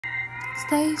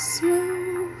Stay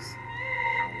smooth.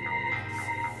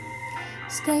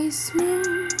 Stay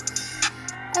smooth.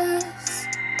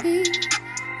 S-B-U-T-T-A.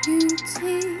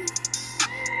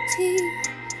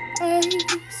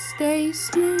 Stay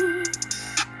smooth.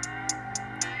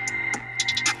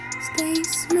 Stay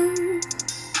smooth.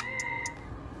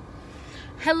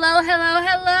 Hello, hello,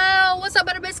 hello. What's up,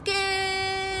 Butter Biscuits?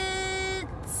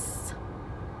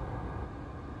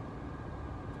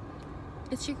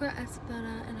 It's your girl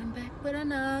Espada, and I'm back with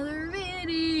another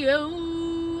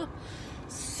video.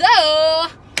 So,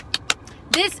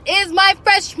 this is my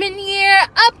freshman year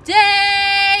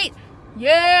update.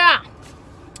 Yeah,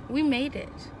 we made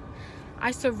it.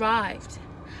 I survived.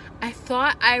 I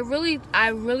really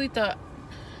thought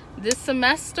this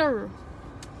semester,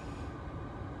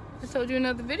 I told you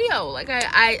another video, like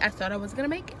I thought I was gonna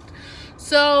make it.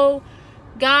 So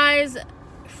guys,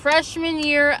 freshman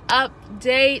year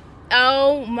update.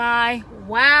 Oh my,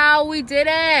 wow, we did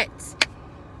it.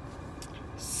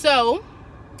 So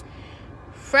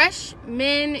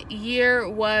freshman year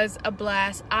was a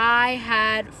blast. I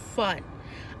had fun.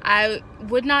 I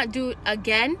would not do it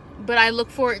again, but I look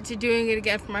forward to doing it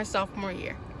again for my sophomore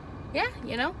year. Yeah,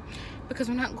 you know, because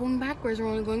we're not going backwards, we're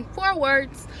only going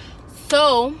forwards.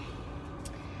 So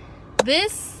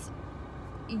this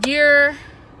year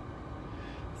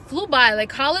flew by. Like,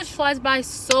 college flies by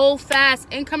so fast.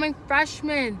 Incoming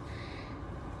freshmen,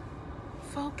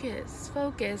 focus.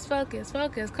 Come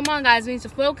on, guys, we need to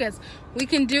focus. We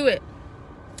can do it.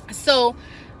 So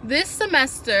this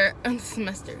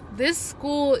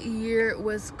school year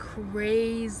was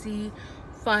crazy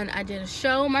fun. I did a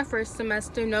show my first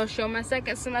semester, no show my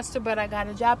second semester, but I got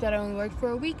a job that I only worked for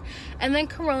a week, and then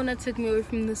Corona took me away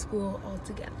from the school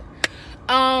altogether.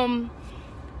 My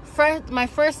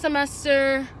first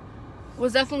semester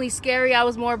was definitely scary. I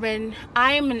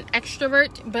am an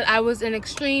extrovert, but I was an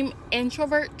extreme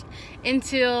introvert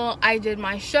until I did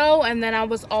my show, and then I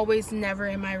was always never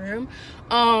in my room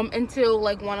until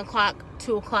like 1 o'clock,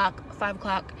 2 o'clock, 5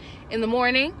 o'clock in the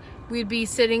morning. We'd be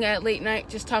sitting at late night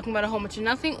just talking about a whole bunch of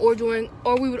nothing, or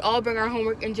we would all bring our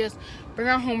homework and just bring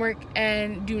our homework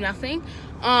and do nothing.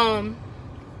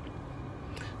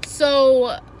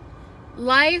 So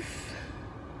life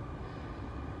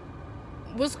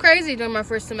was crazy during my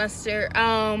first semester.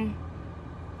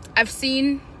 I've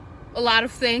seen a lot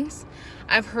of things.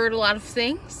 I've heard a lot of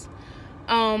things.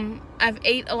 I've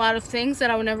ate a lot of things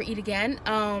that I would never eat again.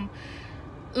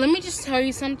 Let me just tell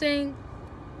you something.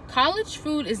 College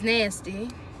food is nasty.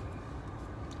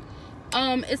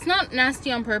 It's not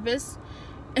nasty on purpose.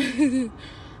 They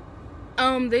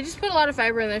just put a lot of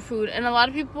fiber in their food, and a lot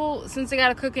of people, since they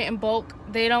gotta cook it in bulk,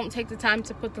 they don't take the time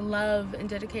to put the love and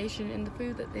dedication in the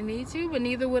food that they need to. But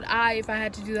neither would I if I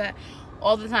had to do that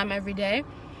all the time every day.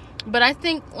 But I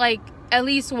think, like, at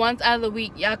least once out of the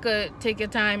week, y'all could take your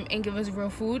time and give us real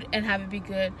food and have it be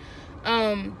good.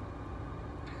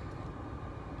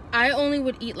 I only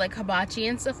would eat like hibachi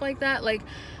and stuff like that. Like,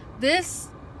 this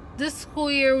school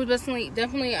year was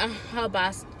definitely a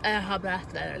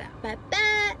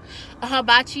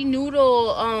hibachi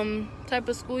noodle type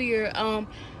of school year.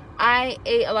 I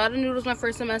ate a lot of noodles my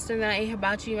first semester, and then I ate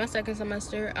hibachi my second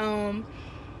semester.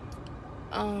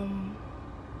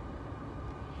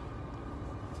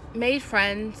 Made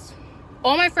friends.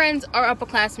 All my friends are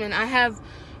upperclassmen. I have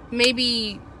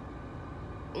maybe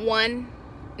 1,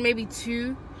 maybe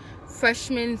 2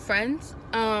 freshman friends,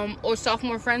 or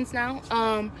sophomore friends now.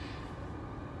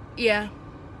 Yeah,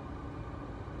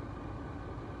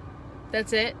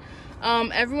 that's it.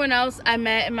 Everyone else I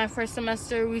met in my first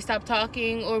semester, we stopped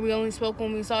talking, or we only spoke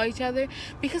when we saw each other.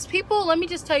 Because people, let me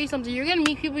just tell you something, you're gonna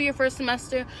meet people your first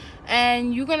semester,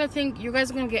 and you're gonna think you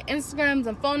guys are gonna get Instagrams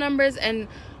and phone numbers and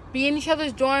be in each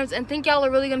other's dorms and think y'all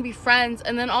are really gonna be friends,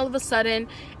 and then all of a sudden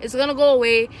it's gonna go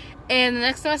away, and the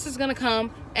next semester is gonna come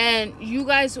and you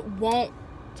guys won't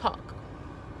talk.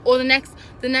 Or the next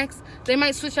they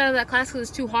might switch out of that class because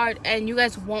it's too hard, and you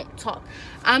guys won't talk.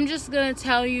 I'm just gonna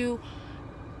tell you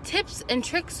tips and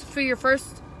tricks for your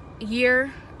first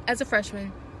year as a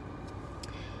freshman.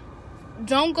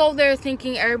 Don't go there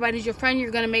thinking everybody's your friend,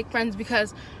 you're gonna make friends,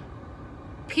 because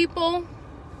people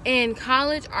in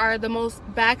college are the most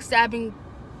backstabbing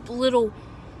little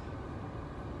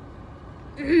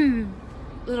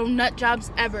nut jobs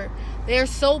ever. They are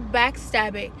so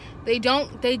backstabbing. They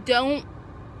don't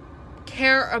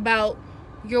care about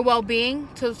your well-being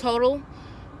to the total.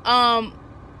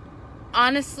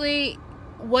 Honestly,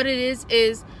 what it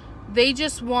is they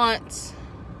just want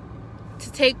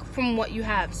to take from what you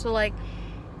have. So, like,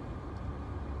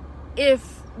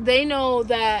 if they know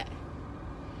that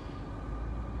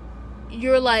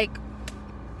you're like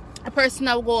a person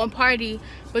that will go and party,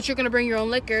 but you're gonna bring your own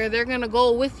liquor. They're gonna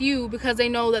go with you because they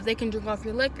know that they can drink off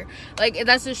your liquor. Like,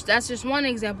 that's just one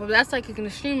example. That's like an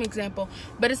extreme example.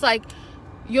 But it's like,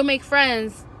 you'll make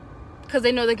friends because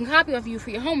they know they can copy off you for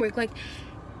your homework. Like,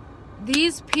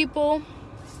 these people,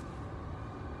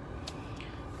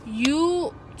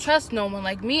 you trust no one.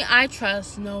 Like me, I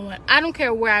trust no one. I don't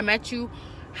care where I met you,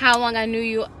 how long I knew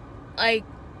you. Like,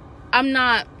 I'm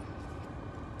not,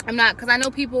 because I know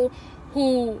people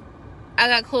who I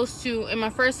got close to in my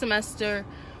first semester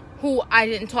who I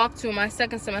didn't talk to in my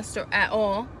second semester at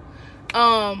all.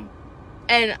 And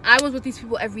I was with these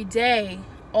people every day,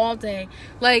 all day.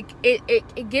 Like,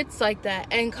 it gets like that.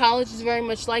 And college is very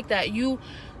much like that.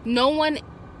 No one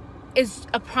is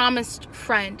a promised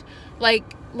friend.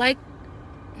 Like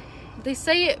they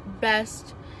say it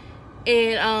best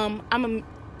in, I'm a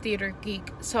theater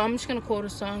geek, so I'm just gonna quote a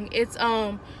song. It's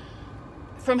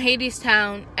from Hades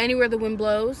Town, Anywhere the Wind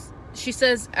Blows. She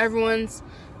says everyone's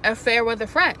a fair weather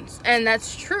friend, and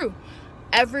that's true.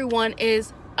 Everyone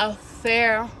is a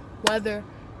fair weather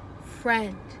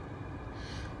friend.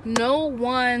 No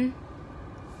one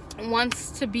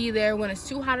wants to be there when it's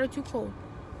too hot or too cold.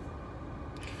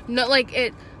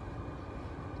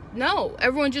 No,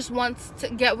 everyone just wants to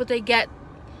get what they get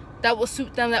that will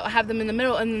suit them, that will have them in the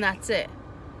middle, and then that's it.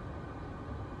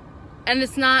 And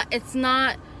it's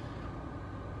not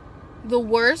the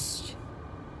worst,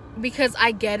 because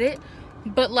I get it,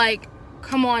 but like,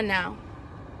 come on now.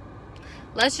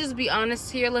 Let's just be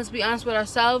honest here. Let's be honest with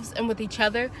ourselves and with each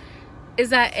other.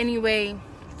 Is that anyway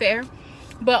fair?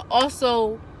 But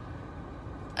also,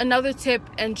 another tip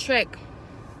and trick: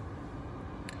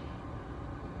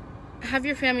 have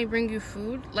your family bring you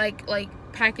food, like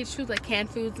packaged food, like canned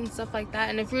foods and stuff like that.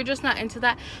 And if you're just not into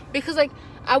that, because like,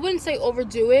 I wouldn't say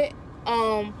overdo it,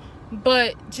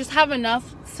 but just have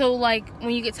enough so like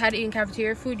when you get tired of eating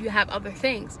cafeteria food, you have other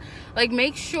things. Like,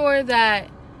 make sure that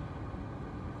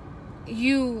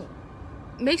you're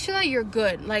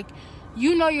good. Like,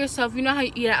 you know yourself, you know how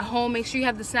you eat at home. Make sure you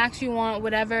have the snacks you want,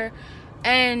 whatever.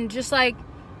 And just like,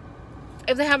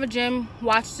 if they have a gym,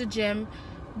 watch the gym.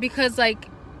 Because like,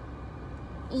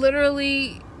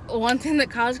 literally, one thing that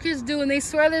college kids do, and they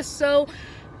swear they're so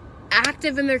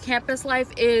active in their campus life,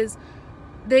 is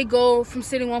they go from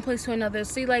sitting one place to another.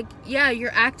 See, like, yeah,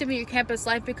 you're active in your campus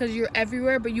life because you're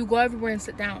everywhere, but you go everywhere and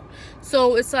sit down.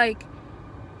 So it's like,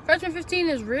 freshman 15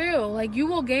 is real. Like, you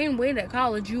will gain weight at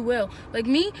college. You will. Like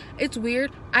me, it's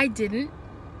weird. I didn't.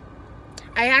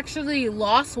 I actually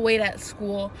lost weight at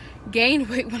school, gained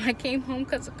weight when I came home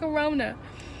because of Corona.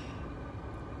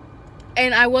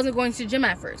 And I wasn't going to the gym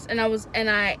at first, and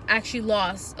I actually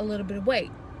lost a little bit of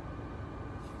weight.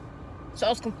 So I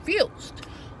was confused,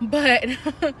 but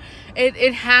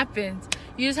it happens.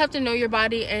 You just have to know your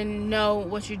body and know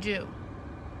what you do.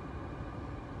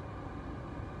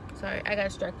 Sorry, I got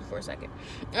distracted for a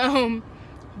second.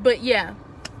 But yeah,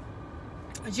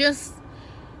 just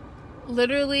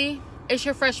literally, it's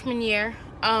your freshman year.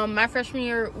 My freshman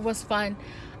year was fun.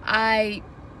 I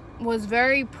was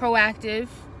very proactive.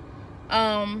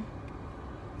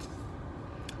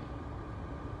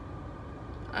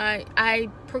 I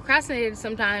procrastinated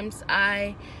sometimes.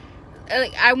 I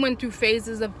went through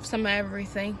phases of some of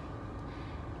everything.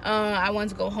 I wanted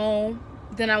to go home,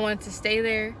 then I wanted to stay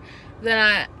there,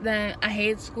 then I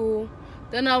hated school,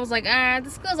 then I was like,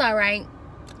 this school's alright.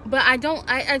 But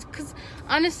because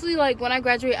honestly, like, when I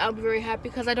graduate, I'll be very happy,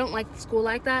 because I don't like the school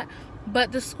like that.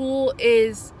 But the school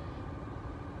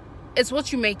it's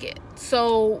what you make it.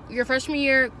 So your freshman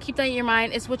year, keep that in your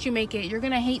mind. It's what you make it. You're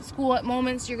gonna hate school at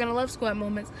moments, you're gonna love school at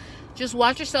moments. Just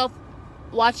watch yourself,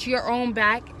 watch your own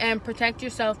back, and protect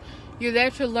yourself. You're there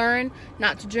to learn,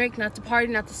 not to drink, not to party,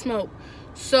 not to smoke.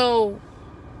 So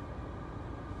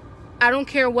I don't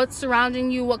care what's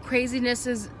surrounding you, what craziness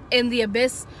is in the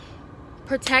abyss.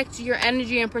 Protect your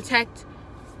energy and protect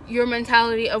your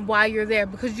mentality of why you're there,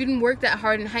 because you didn't work that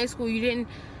hard in high school. You didn't,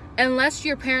 unless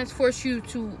your parents force you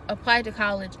to apply to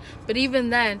college. But even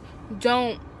then,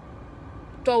 don't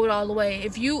throw it all away.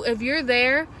 If you're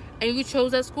there and you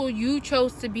chose that school, you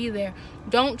chose to be there.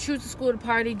 Don't choose a school to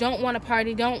party. Don't want to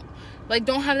party. Don't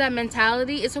have that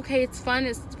mentality. It's okay. It's fun.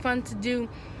 It's fun to do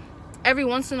every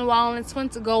once in a while, and it's fun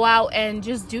to go out and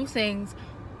just do things.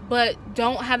 But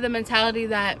don't have the mentality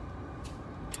that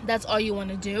that's all you want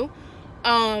to do,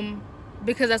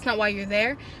 because that's not why you're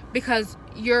there. Because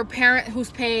your parent who's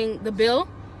paying the bill,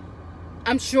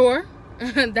 I'm sure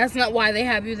that's not why they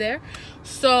have you there.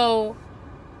 So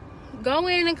go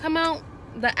in and come out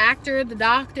the actor, the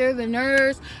doctor, the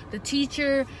nurse, the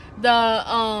teacher,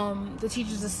 the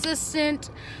teacher's assistant,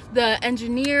 the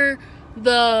engineer,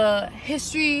 the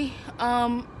history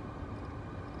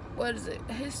what is it,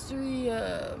 history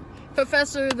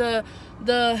professor, the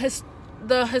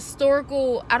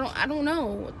historical, I don't know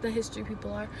what the history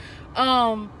people are.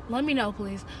 Let me know,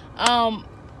 please. Come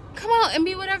out and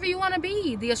be whatever you want to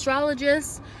be. The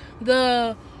astrologist,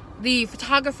 the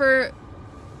photographer,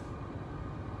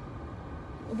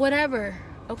 whatever.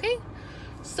 Okay,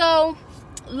 so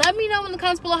let me know in the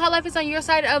comments below how life is on your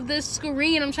side of this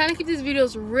screen. I'm trying to keep these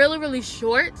videos really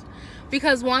short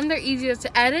because 1, they're easier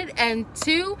to edit, and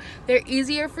 2, they're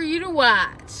easier for you to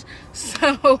watch.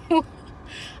 So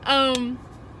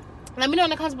let me know in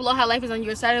the comments below how life is on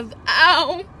your side of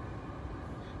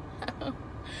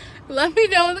let me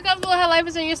know in the comments below how life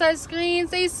is on your side of the screen.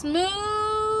 Stay smooth,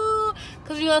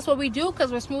 because you know that's what we do,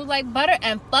 because we're smooth like butter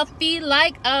and fluffy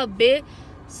like a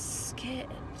biscuit.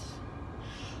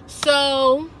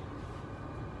 So,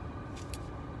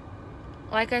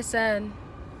 like I said,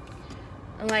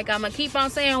 and like I'm gonna keep on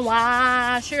saying,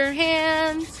 wash your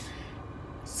hands,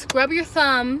 scrub your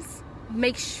thumbs,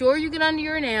 make sure you get under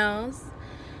your nails,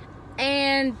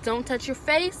 and don't touch your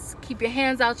face. Keep your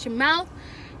hands out your mouth.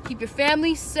 Keep your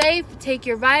family safe. Take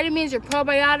your vitamins, your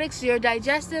probiotics, your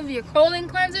digestive, your colon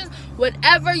cleansers,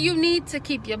 whatever you need to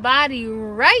keep your body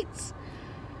right.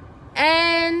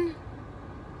 And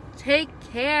take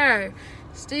care.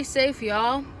 Stay safe,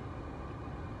 y'all.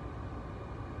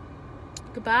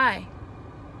 Goodbye.